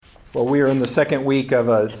Well, we are in the second week of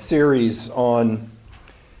a series on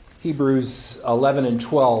Hebrews 11 and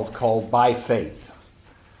 12 called By Faith,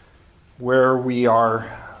 where we are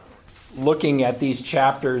looking at these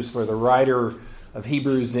chapters where the writer of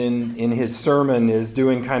Hebrews in his sermon is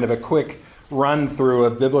doing kind of a quick run through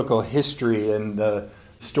of biblical history and the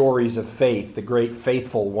stories of faith, the great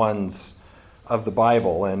faithful ones of the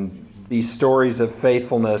Bible, and these stories of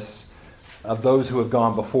faithfulness of those who have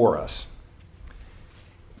gone before us.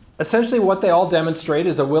 Essentially, what they all demonstrate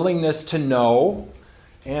is a willingness to know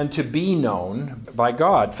and to be known by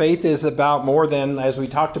God. Faith is about more than, as we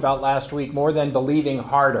talked about last week, more than believing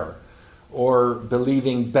harder or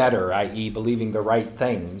believing better, i.e. believing the right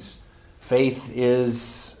things. Faith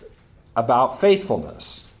is about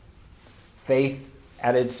faithfulness. Faith,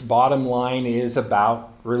 at its bottom line, is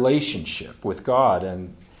about relationship with God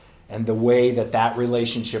and the way that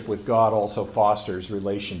relationship with God also fosters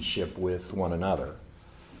relationship with one another.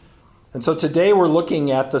 And so today we're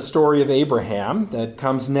looking at the story of Abraham that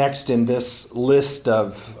comes next in this list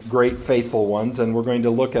of great faithful ones, and we're going to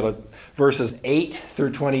look at verses 8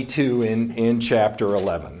 through 22 in chapter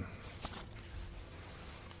 11.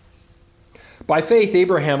 By faith,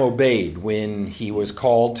 Abraham obeyed when he was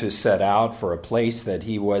called to set out for a place that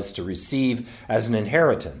he was to receive as an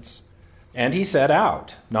inheritance. And he set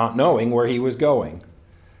out, not knowing where he was going.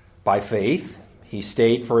 By faith, he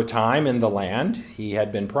stayed for a time in the land he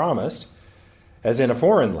had been promised, as in a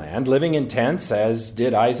foreign land, living in tents, as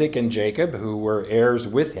did Isaac and Jacob, who were heirs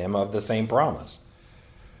with him of the same promise.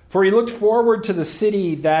 For he looked forward to the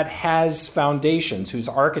city that has foundations, whose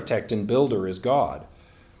architect and builder is God.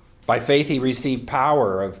 By faith he received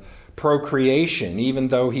power of procreation, even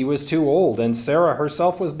though he was too old, and Sarah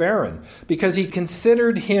herself was barren, because he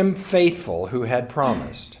considered him faithful who had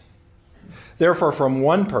promised. Therefore, from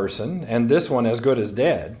one person, and this one as good as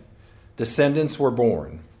dead, descendants were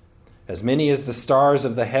born, as many as the stars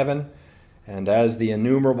of the heaven and as the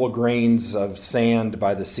innumerable grains of sand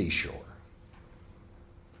by the seashore.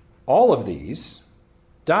 All of these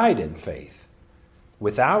died in faith,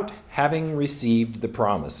 without having received the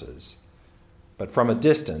promises, but from a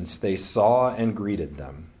distance they saw and greeted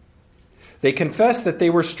them. They confessed that they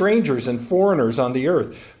were strangers and foreigners on the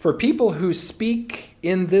earth. For people who speak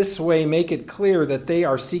in this way make it clear that they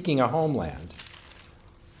are seeking a homeland.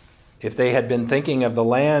 If they had been thinking of the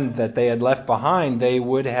land that they had left behind, they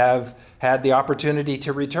would have had the opportunity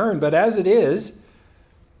to return. But as it is,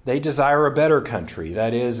 they desire a better country,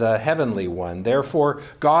 that is, a heavenly one. Therefore,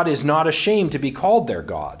 God is not ashamed to be called their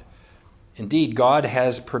God. Indeed, God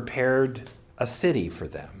has prepared a city for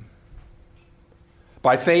them.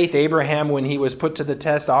 By faith, Abraham, when he was put to the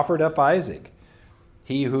test, offered up Isaac.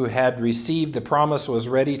 He who had received the promise was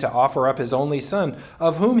ready to offer up his only son,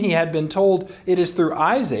 of whom he had been told, "It is through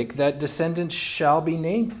Isaac that descendants shall be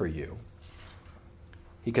named for you."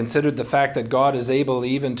 He considered the fact that God is able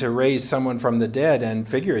even to raise someone from the dead, and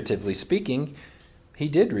figuratively speaking, he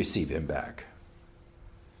did receive him back.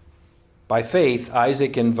 By faith,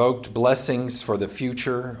 Isaac invoked blessings for the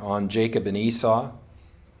future on Jacob and Esau.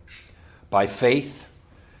 By faith,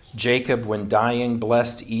 Jacob, when dying,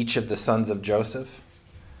 blessed each of the sons of Joseph,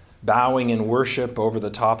 bowing in worship over the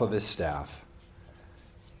top of his staff.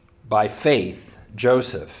 By faith,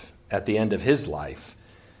 Joseph, at the end of his life,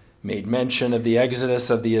 made mention of the exodus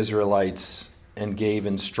of the Israelites and gave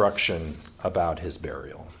instruction about his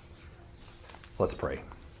burial. Let's pray.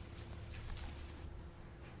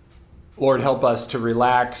 Lord, help us to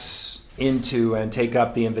relax into and take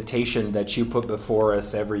up the invitation that you put before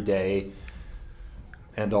us every day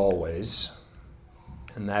and always.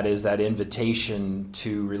 And that is that invitation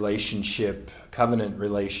to relationship, covenant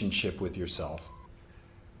relationship with yourself.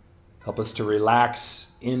 Help us to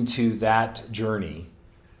relax into that journey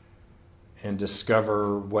and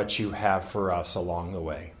discover what you have for us along the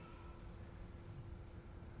way.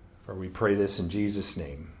 For we pray this in Jesus'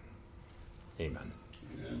 name. Amen.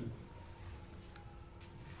 Amen.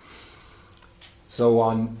 So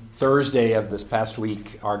on Thursday of this past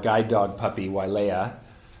week, our guide dog puppy, Wailea,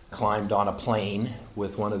 climbed on a plane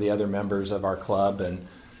with one of the other members of our club and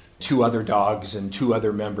two other dogs and two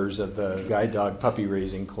other members of the guide dog puppy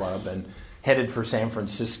raising club and headed for San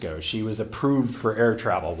Francisco. She was approved for air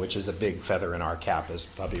travel, which is a big feather in our cap as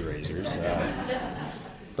puppy raisers.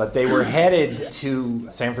 But they were headed to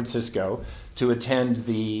San Francisco to attend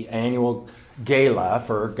the annual gala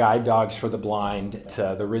for Guide Dogs for the Blind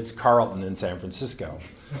at the Ritz-Carlton in San Francisco.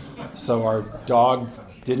 So our dog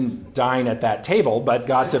didn't dine at that table, but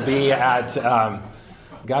got to be at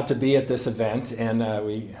this event, and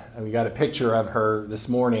we got a picture of her this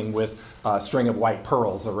morning with a string of white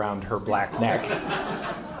pearls around her black neck.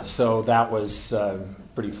 So that was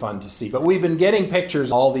pretty fun to see. But we've been getting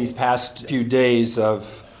pictures all these past few days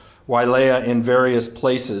of Wailea in various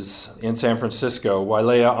places in San Francisco.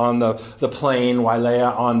 Wailea on the plane,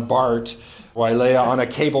 Wailea on BART, Wailea on a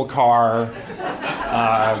cable car,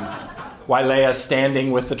 Wailea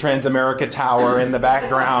standing with the Transamerica Tower in the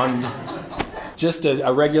background. Just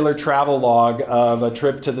a regular travel log of a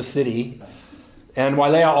trip to the city. And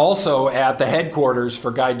Wailea also at the headquarters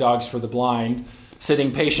for Guide Dogs for the Blind,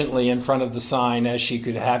 sitting patiently in front of the sign as she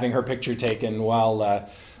could having her picture taken while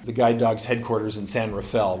the Guide Dogs headquarters in San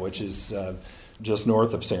Rafael, which is just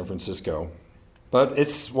north of San Francisco. But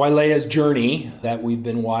it's Wailea's journey that we've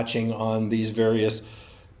been watching on these various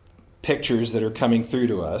pictures that are coming through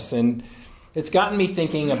to us. And it's gotten me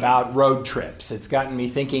thinking about road trips. It's gotten me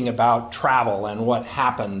thinking about travel and what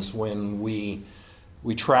happens when we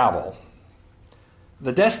travel.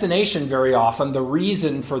 The destination very often, the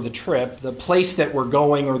reason for the trip, the place that we're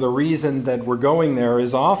going or the reason that we're going there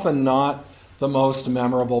is often not the most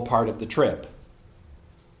memorable part of the trip.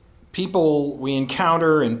 People we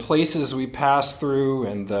encounter and places we pass through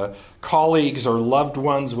and the colleagues or loved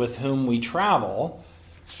ones with whom we travel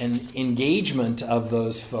and engagement of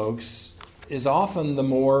those folks is often the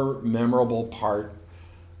more memorable part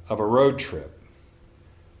of a road trip.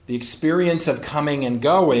 The experience of coming and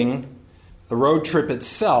going, the road trip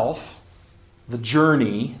itself, the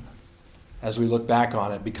journey, as we look back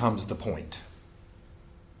on it, becomes the point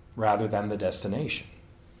rather than the destination.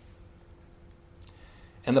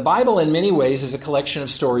 And the Bible, in many ways, is a collection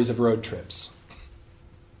of stories of road trips.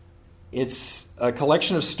 It's a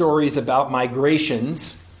collection of stories about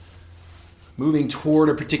migrations, moving toward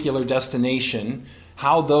a particular destination,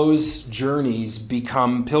 how those journeys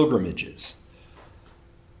become pilgrimages.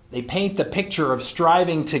 They paint the picture of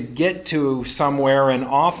striving to get to somewhere and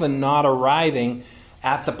often not arriving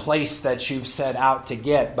at the place that you've set out to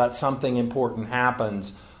get, but something important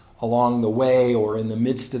happens along the way or in the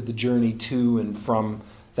midst of the journey to and from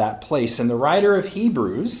that place. And the writer of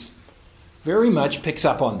Hebrews very much picks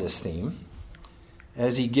up on this theme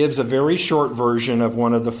as he gives a very short version of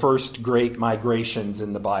one of the first great migrations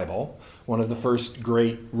in the Bible, one of the first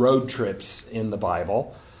great road trips in the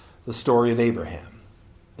Bible, the story of Abraham.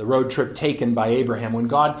 The road trip taken by Abraham when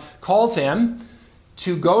God calls him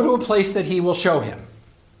to go to a place that he will show him.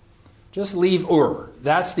 Just leave Ur.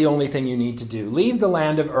 That's the only thing you need to do. Leave the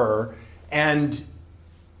land of Ur and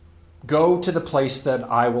go to the place that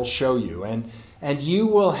I will show you. And you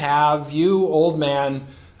will have, you old man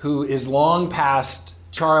who is long past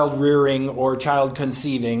child rearing or child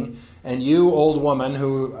conceiving, and you old woman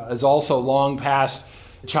who is also long past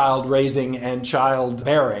child raising and child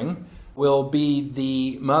bearing, will be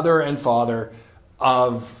the mother and father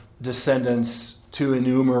of descendants too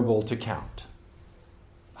innumerable to count.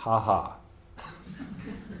 Ha ha.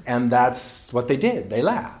 And that's what they did. They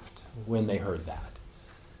laughed when they heard that.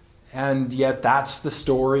 And yet that's the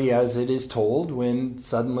story as it is told when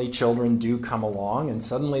suddenly children do come along and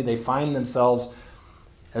suddenly they find themselves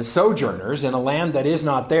as sojourners in a land that is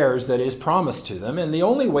not theirs, that is promised to them. And the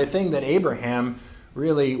only thing that Abraham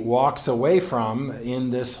really walks away from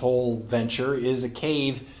in this whole venture is a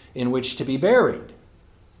cave in which to be buried.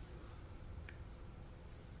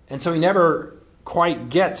 And so he never quite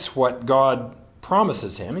gets what God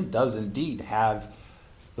promises him. He does indeed have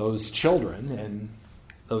those children, and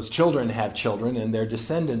those children have children, and their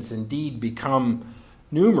descendants indeed become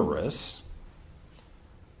numerous.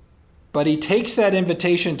 But he takes that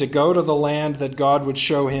invitation to go to the land that God would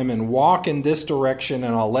show him and walk in this direction,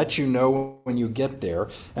 and I'll let you know when you get there.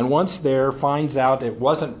 And once there, finds out it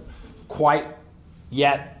wasn't quite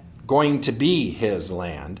yet going to be his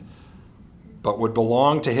land, but would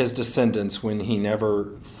belong to his descendants when he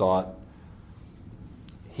never thought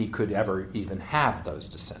he could ever even have those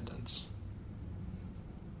descendants.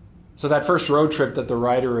 So that first road trip that the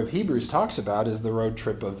writer of Hebrews talks about is the road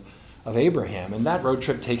trip of Abraham. And that road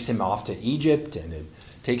trip takes him off to Egypt, and it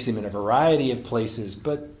takes him in a variety of places,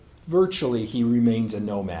 but virtually he remains a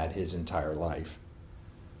nomad his entire life.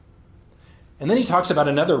 And then he talks about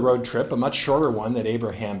another road trip, a much shorter one that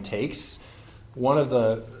Abraham takes, one of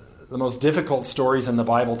the most difficult stories in the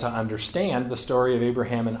Bible to understand, the story of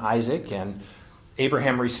Abraham and Isaac, and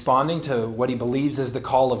Abraham responding to what he believes is the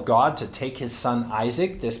call of God to take his son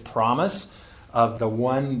Isaac, this promise of the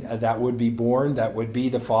one that would be born, that would be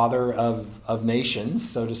the father of nations,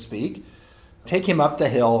 so to speak. Take him up the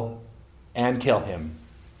hill and kill him.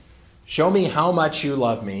 Show me how much you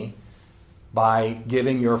love me by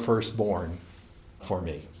giving your firstborn for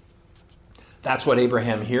me. That's what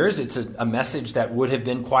Abraham hears. It's a message that would have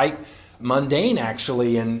been quite mundane,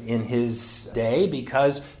 actually, in his day,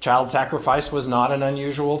 because child sacrifice was not an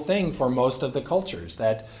unusual thing for most of the cultures.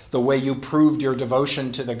 That the way you proved your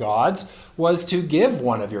devotion to the gods was to give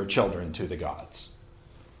one of your children to the gods.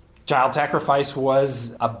 Child sacrifice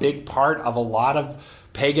was a big part of a lot of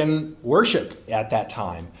pagan worship at that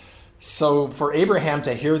time. So for Abraham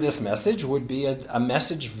to hear this message would be a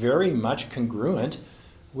message very much congruent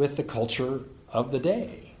with the culture of the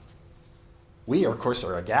day. We, of course,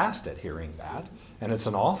 are aghast at hearing that, and it's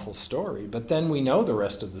an awful story. But then we know the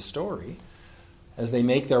rest of the story. As they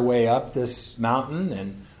make their way up this mountain,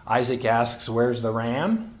 and Isaac asks, "Where's the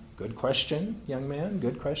ram?" Good question, young man,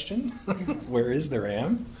 good question. Where is the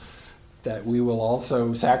ram that we will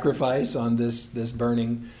also sacrifice on this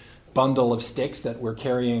burning bundle of sticks that we're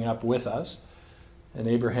carrying up with us? And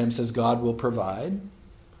Abraham says God will provide.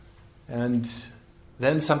 And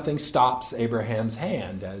then something stops Abraham's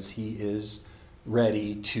hand as he is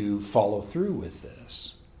ready to follow through with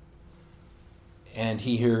this. And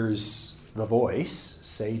he hears the voice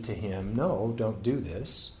say to him, "No, don't do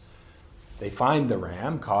this." They find the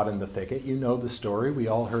ram caught in the thicket. You know the story. We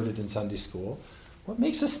all heard it in Sunday school. What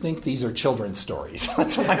makes us think these are children's stories?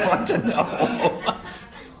 That's what I want to know.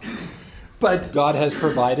 But God has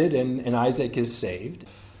provided, and Isaac is saved.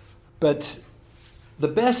 But the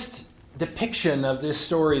best depiction of this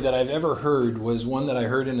story that I've ever heard was one that I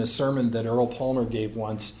heard in a sermon that Earl Palmer gave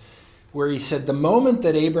once, where he said the moment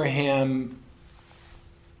that Abraham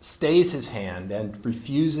stays his hand and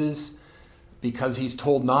refuses, because he's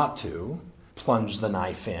told not to, plunge the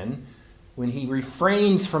knife in, when he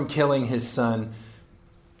refrains from killing his son,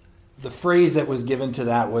 the phrase that was given to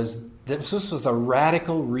that was, this was a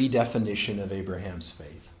radical redefinition of Abraham's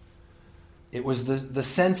faith. It was the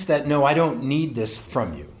sense that, no, I don't need this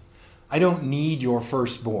from you. I don't need your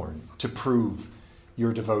firstborn to prove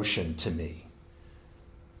your devotion to me.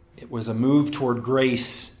 It was a move toward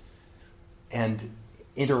grace and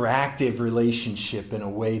interactive relationship in a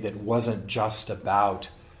way that wasn't just about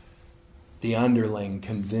the underling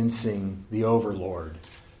convincing the overlord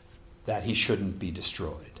that he shouldn't be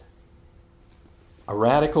destroyed. A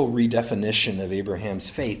radical redefinition of Abraham's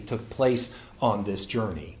faith took place on this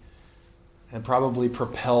journey and probably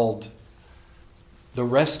propelled the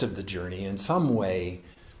rest of the journey in some way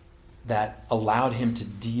that allowed him to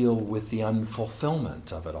deal with the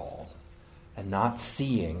unfulfillment of it all and not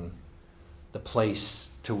seeing the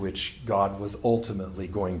place to which God was ultimately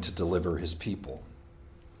going to deliver his people.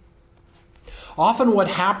 Often what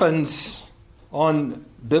happens on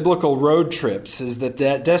biblical road trips is that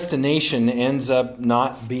destination ends up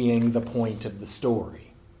not being the point of the story.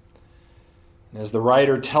 As the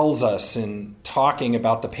writer tells us in talking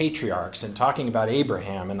about the patriarchs and talking about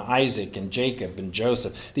Abraham and Isaac and Jacob and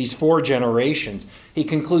Joseph, these 4 generations, he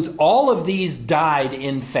concludes all of these died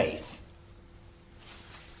in faith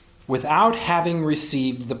without having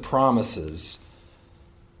received the promises,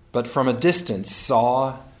 but from a distance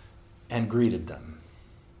saw and greeted them.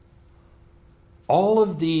 All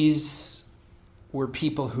of these were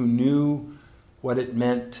people who knew what it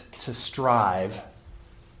meant to strive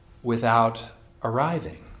without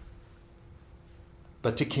arriving,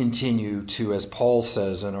 but to continue to, as Paul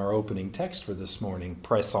says in our opening text for this morning,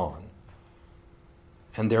 press on.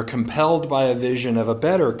 And they're compelled by a vision of a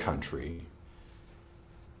better country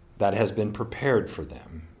that has been prepared for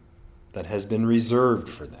them, that has been reserved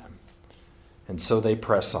for them. And so they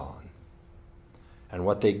press on. And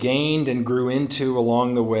what they gained and grew into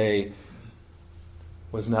along the way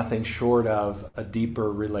was nothing short of a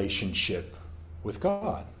deeper relationship with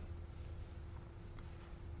God.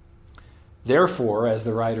 Therefore, as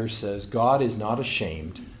the writer says, God is not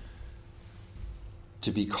ashamed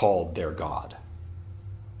to be called their God.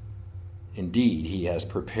 Indeed, he has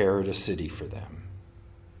prepared a city for them.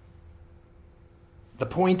 The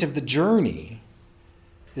point of the journey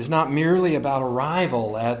is not merely about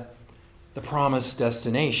arrival at the promised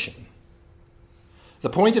destination. The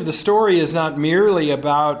point of the story is not merely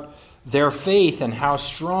about their faith and how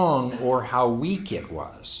strong or how weak it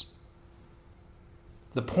was.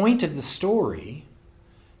 The point of the story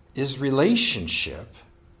is relationship.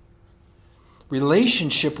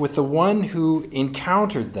 Relationship with the one who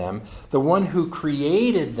encountered them, the one who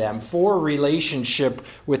created them for relationship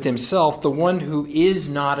with himself, the one who is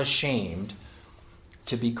not ashamed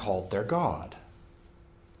to be called their God.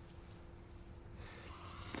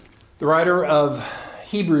 The writer of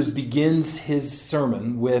Hebrews begins his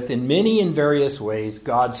sermon with, in many and various ways,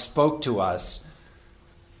 God spoke to us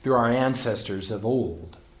through our ancestors of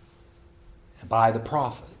old, by the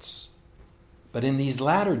prophets. But in these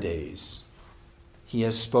latter days, he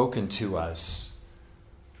has spoken to us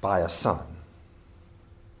by a Son.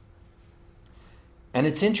 And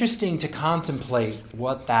it's interesting to contemplate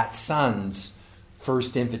what that son's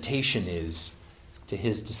first invitation is to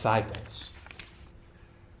his disciples.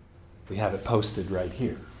 We have it posted right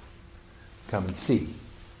here. Come and see.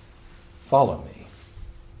 Follow me.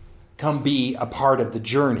 Come be a part of the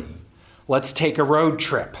journey. Let's take a road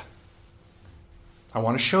trip. I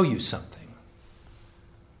want to show you something.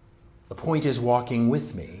 The point is walking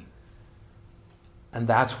with me. And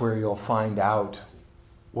that's where you'll find out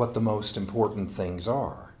what the most important things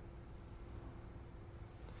are.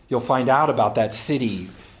 You'll find out about that city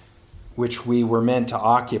which we were meant to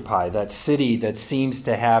occupy, that city that seems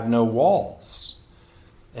to have no walls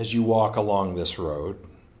as you walk along this road.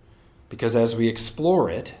 Because as we explore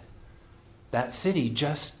it, that city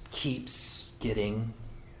just keeps getting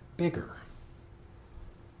bigger.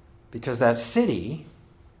 Because that city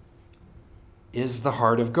is the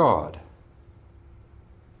heart of God.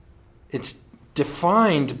 It's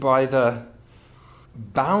defined by the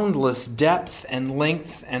boundless depth and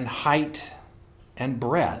length and height and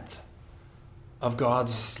breadth of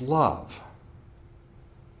God's love.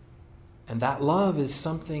 And that love is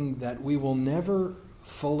something that we will never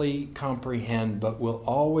fully comprehend, but will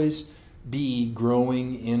always be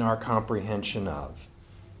growing in our comprehension of.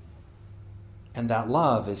 And that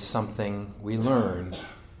love is something we learn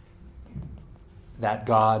that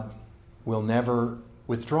God will never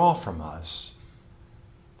withdraw from us.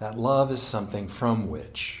 That love is something from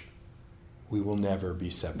which we will never be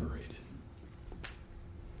separated.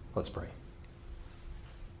 Let's pray.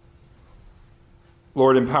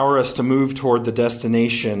 Lord, empower us to move toward the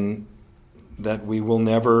destination that we will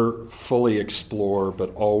never fully explore,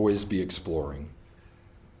 but always be exploring.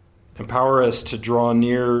 Empower us to draw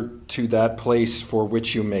near to that place for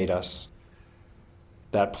which you made us,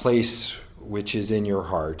 that place which is in your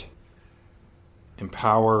heart.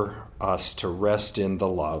 Empower us to rest in the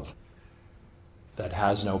love that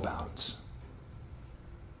has no bounds.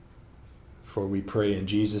 For we pray in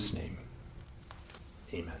Jesus' name.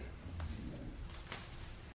 Amen.